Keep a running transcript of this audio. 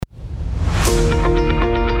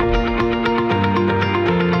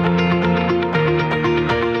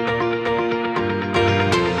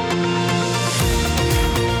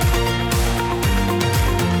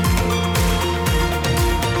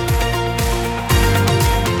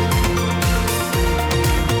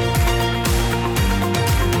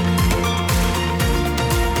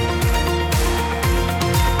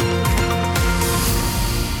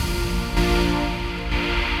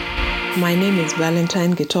My name is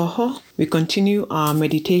Valentine Getoho. We continue our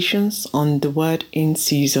meditations on the Word in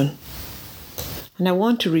Season. And I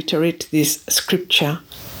want to reiterate this scripture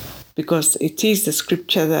because it is the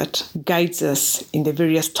scripture that guides us in the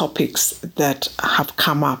various topics that have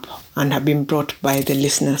come up and have been brought by the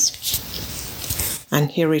listeners.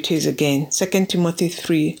 And here it is again, 2 Timothy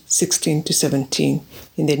 3:16-17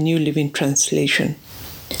 in the New Living Translation.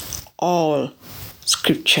 All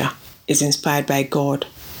scripture is inspired by God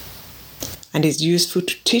and is useful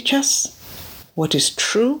to teach us what is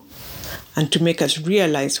true and to make us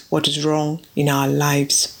realize what is wrong in our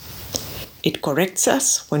lives. It corrects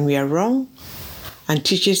us when we are wrong and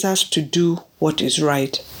teaches us to do what is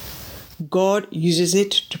right. God uses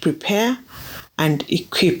it to prepare and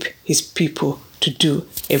equip his people to do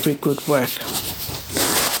every good work.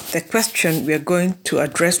 The question we are going to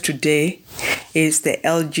address today is the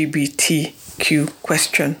LGBTQ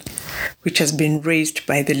question, which has been raised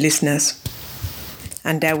by the listeners.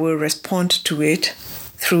 And I will respond to it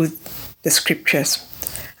through the scriptures.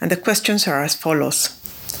 And the questions are as follows.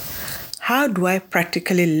 How do I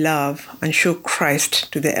practically love and show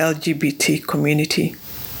Christ to the LGBT community?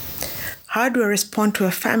 How do I respond to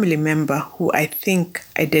a family member who I think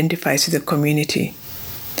identifies with the community?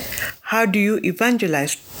 How do you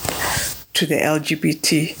evangelize to the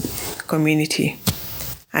LGBT community?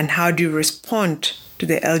 And how do you respond to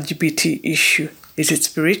the LGBT issue? Is it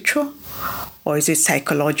spiritual or is it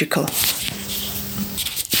psychological?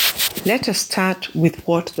 Let us start with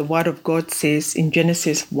what the Word of God says in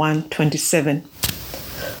Genesis 1:27.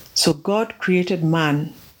 So God created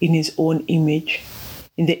man in his own image.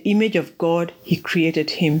 In the image of God, he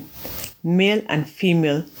created him. Male and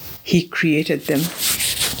female, he created them.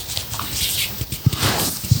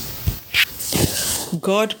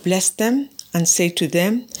 God blessed them and said to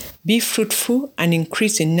them, "Be fruitful and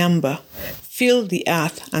increase in number. Fill the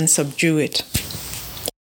earth and subdue it."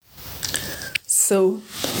 So,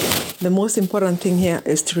 the most important thing here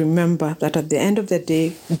is to remember that at the end of the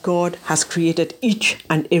day, God has created each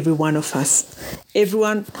and every one of us.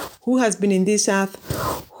 Everyone who has been in this earth,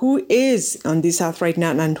 who is on this earth right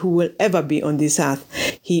now, and who will ever be on this earth.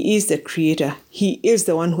 He is the creator. He is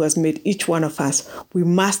the one who has made each one of us. We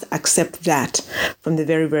must accept that from the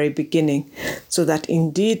very, very beginning, so that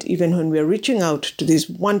indeed, even when we are reaching out to these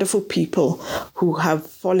wonderful people who have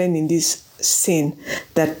fallen in this sin,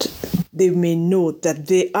 that they may know that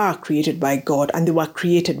they are created by God and they were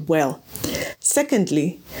created well.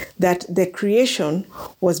 Secondly, that the creation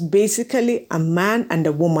was basically a man and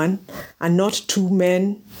a woman and not two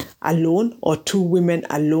men alone or two women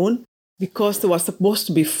alone, because they were supposed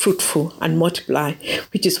to be fruitful and multiply,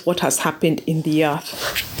 which is what has happened in the earth.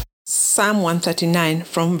 Psalm 139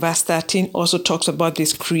 from verse 13 also talks about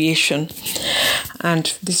this creation.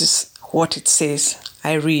 And this is what it says.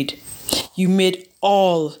 I read, "You made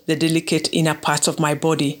all the delicate inner parts of my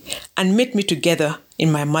body and made me together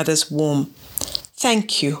in my mother's womb.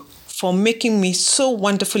 Thank you for making me so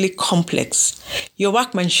wonderfully complex. Your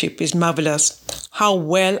workmanship is marvelous. How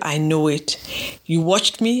well I know it. You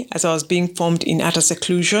watched me as I was being formed in utter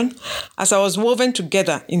seclusion, as I was woven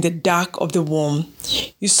together in the dark of the womb.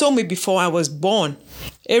 You saw me before I was born.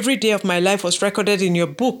 Every day of my life was recorded in your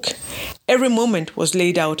book. Every moment was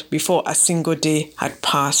laid out before a single day had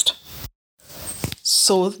passed."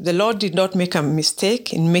 So the Lord did not make a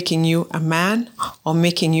mistake in making you a man or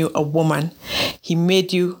making you a woman. He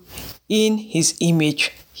made you in his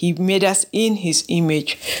image. He made us in his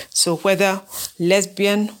image. So whether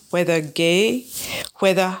lesbian, whether gay,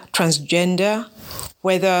 whether transgender,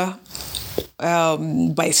 whether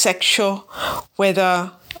bisexual,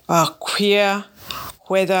 whether queer,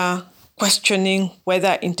 whether questioning,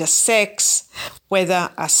 whether intersex,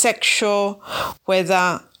 whether asexual,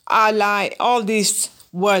 whether ally, all these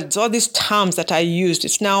words, all these terms that are used,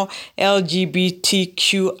 it's now LGBTQIA+.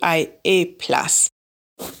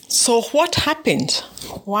 So what happened?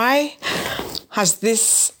 Why has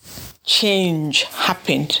this change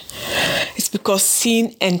happened? It's because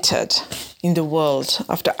sin entered in the world.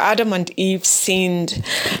 After Adam and Eve sinned,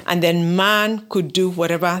 and then man could do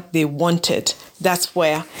whatever they wanted. That's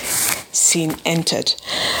where sin entered.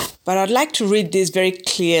 But I'd like to read this very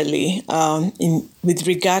clearly with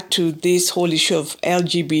regard to this whole issue of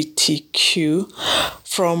LGBTQ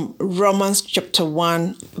from Romans chapter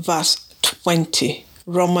 1, verse 20.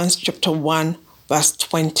 Romans chapter 1, verse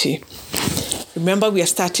 20. Remember, we are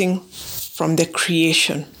starting from the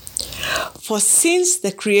creation. "For since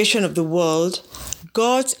the creation of the world,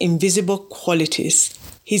 God's invisible qualities,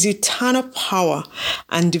 his eternal power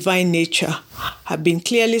and divine nature have been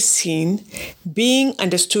clearly seen, being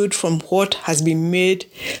understood from what has been made,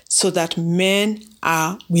 so that men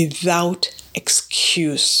are without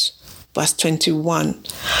excuse. Verse 21.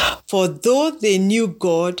 For though they knew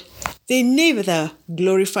God, they neither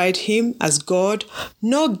glorified him as God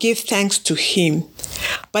nor gave thanks to him,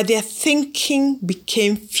 but their thinking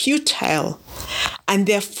became futile, and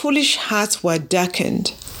their foolish hearts were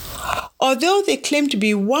darkened. Although they claimed to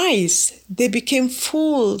be wise, they became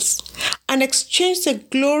fools and exchanged the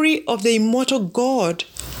glory of the immortal God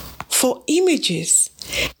for images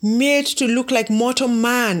made to look like mortal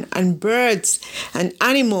man and birds and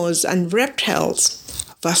animals and reptiles.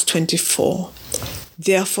 Verse 24.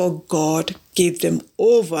 Therefore God gave them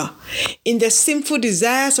over in the sinful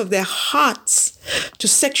desires of their hearts to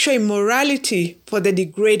sexual immorality for the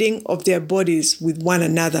degrading of their bodies with one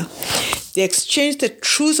another. They exchanged the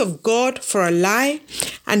truth of God for a lie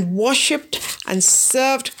and worshipped and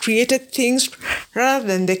served created things rather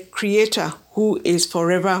than the Creator, who is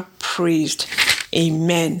forever praised.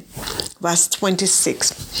 Amen. Verse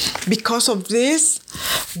 26. Because of this,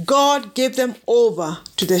 God gave them over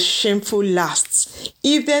to the shameful lusts.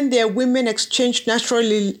 Even their women exchanged natural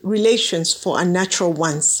relations for unnatural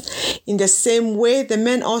ones. In the same way, the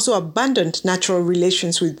men also abandoned natural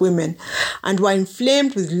relations with women and were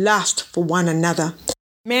inflamed with lust for one another.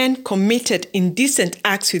 Men committed indecent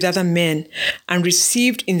acts with other men and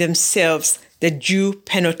received in themselves the due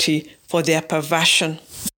penalty for their perversion.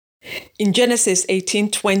 In Genesis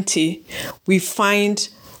 18:20, we find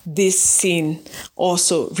this sin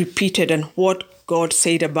also repeated and what God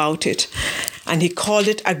said about it. And he called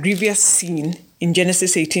it a grievous sin in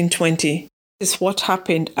Genesis 18:20. This is what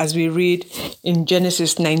happened as we read in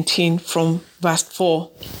Genesis 19 from verse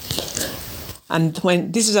 4. And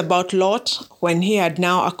when this is about Lot, when he had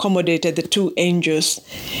now accommodated the two angels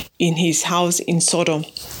in his house in Sodom.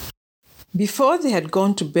 Before they had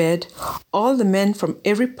gone to bed, all the men from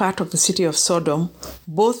every part of the city of Sodom,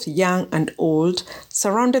 both young and old,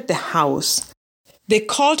 surrounded the house. They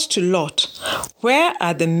called to Lot, "Where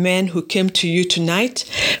are the men who came to you tonight?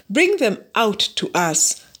 Bring them out to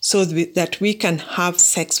us so that we can have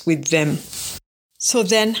sex with them." So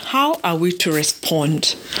then, how are we to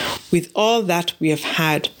respond with all that we have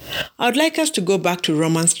had? I would like us to go back to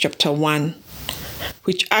Romans chapter 1,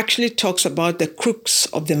 which actually talks about the crux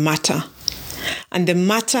of the matter. And the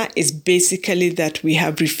matter is basically that we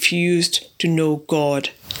have refused to know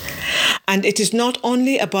God. And it is not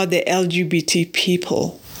only about the LGBT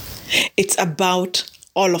people. It's about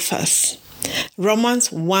all of us.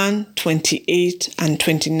 Romans 1:28 and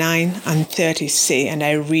 29 and 30 say, and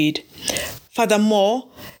I read, "Furthermore,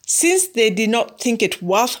 since they did not think it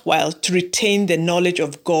worthwhile to retain the knowledge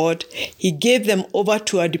of God, he gave them over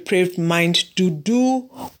to a depraved mind to do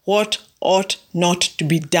what ought not to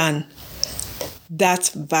be done." That's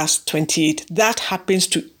verse 28. That happens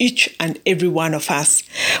to each and every one of us.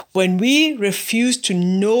 When we refuse to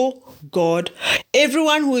know God,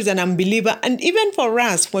 everyone who is an unbeliever, and even for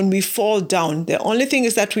us, when we fall down, the only thing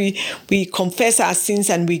is that we confess our sins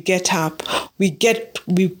and we get up.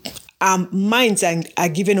 Our minds are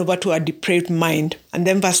given over to a depraved mind. And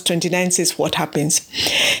then verse 29 says what happens.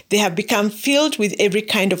 They have become filled with every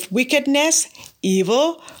kind of wickedness,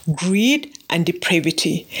 evil, greed, and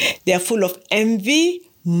depravity. They are full of envy,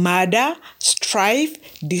 murder, strife,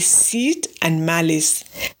 deceit, and malice.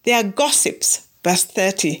 They are gossips. Verse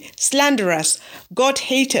 30, slanderers,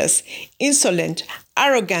 God-haters, insolent,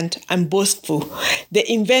 arrogant, and boastful. They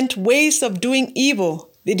invent ways of doing evil.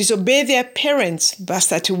 They disobey their parents. Verse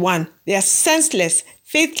 31, they are senseless,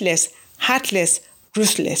 faithless, heartless,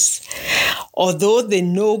 ruthless. Although they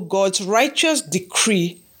know God's righteous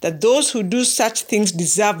decree that those who do such things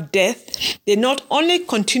deserve death, they not only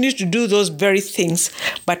continue to do those very things,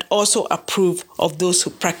 but also approve of those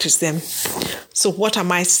who practice them. So what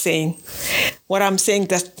am I saying? What I'm saying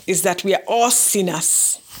is that we are all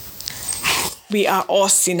sinners. We are all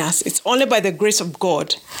sinners. It's only by the grace of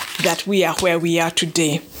God that we are where we are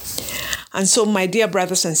today. And so, my dear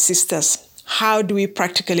brothers and sisters, how do we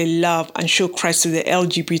practically love and show Christ to the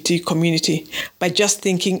LGBT community? By just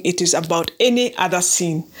thinking it is about any other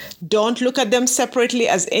sin. Don't look at them separately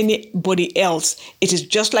as anybody else. It is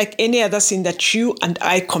just like any other sin that you and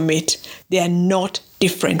I commit. They are not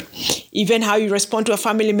different. Even how you respond to a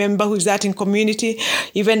family member who is that in community,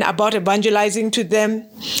 even about evangelizing to them.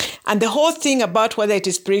 And the whole thing about whether it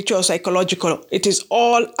is spiritual or psychological, it is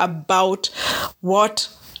all about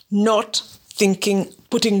not thinking,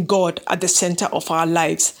 putting God at the center of our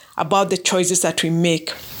lives, about the choices that we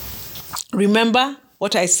make. Remember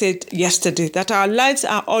what I said yesterday, that our lives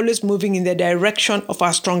are always moving in the direction of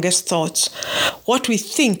our strongest thoughts. What we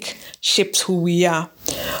think shapes who we are.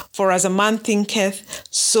 For as a man thinketh,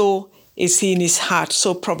 so is he in his heart.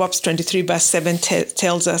 So Proverbs 23 verse 7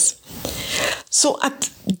 tells us. So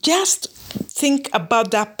just think about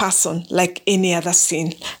that person like any other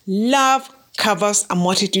sin. Love covers a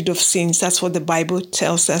multitude of sins. That's what the Bible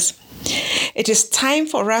tells us. It is time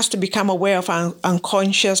for us to become aware of our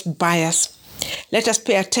unconscious bias. Let us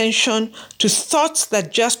pay attention to thoughts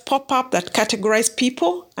that just pop up that categorize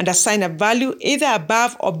people and assign a value either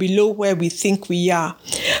above or below where we think we are.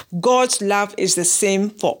 God's love is the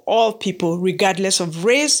same for all people, regardless of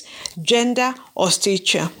race, gender, or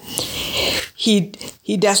stature.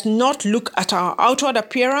 He does not look at our outward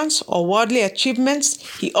appearance or worldly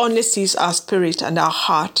achievements. He only sees our spirit and our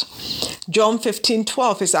heart. John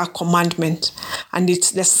 15:12 is our commandment, and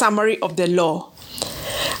it's the summary of the law.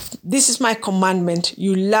 This is my commandment,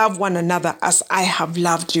 you love one another as I have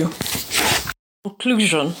loved you.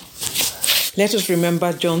 Conclusion. Let us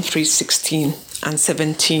remember John 3:16 and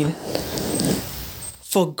 17.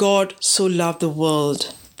 For God so loved the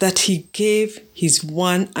world that he gave his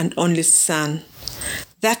one and only Son,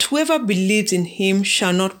 that whoever believes in him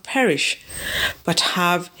shall not perish, but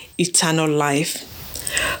have eternal life.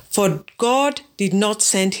 For God did not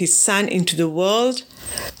send his Son into the world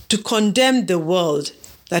to condemn the world,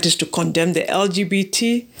 that is to condemn the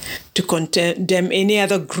LGBT, to condemn any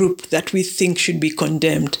other group that we think should be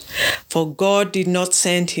condemned. For God did not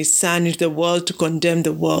send his Son into the world to condemn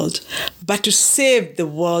the world, but to save the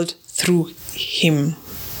world through him.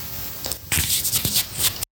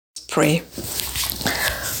 Let's pray.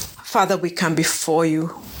 Father, we come before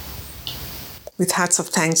you with hearts of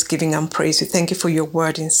thanksgiving and praise. We thank you for your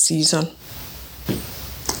word in season.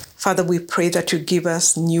 Father, we pray that you give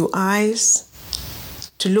us new eyes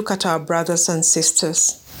to look at our brothers and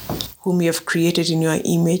sisters whom you have created in your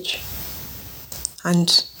image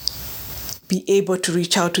and be able to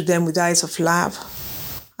reach out to them with eyes of love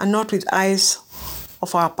and not with eyes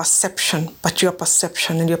of our perception, but your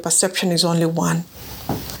perception. And your perception is only one.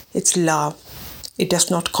 It's love. It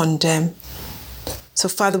does not condemn. So,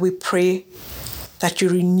 Father, we pray that you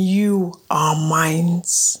renew our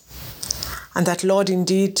minds and that, Lord,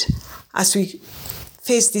 indeed, as we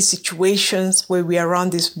face these situations where we are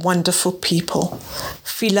around these wonderful people,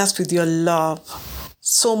 fill us with your love,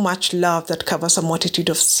 so much love that covers a multitude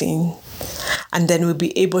of sin. And then we'll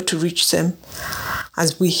be able to reach them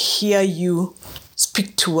as we hear you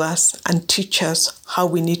speak to us and teach us how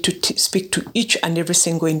we need to speak to each and every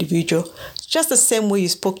single individual, just the same way you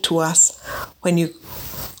spoke to us when you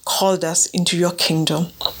called us into your kingdom.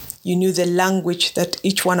 You knew the language that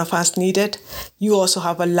each one of us needed. You also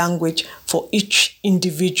have a language for each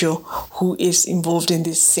individual who is involved in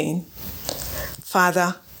this sin.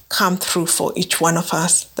 Father, come through for each one of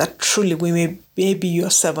us, that truly we may be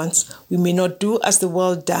your servants. We may not do as the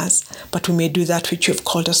world does, but we may do that which you have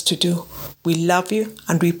called us to do. We love you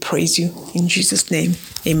and we praise you. In Jesus' name,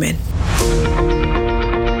 amen.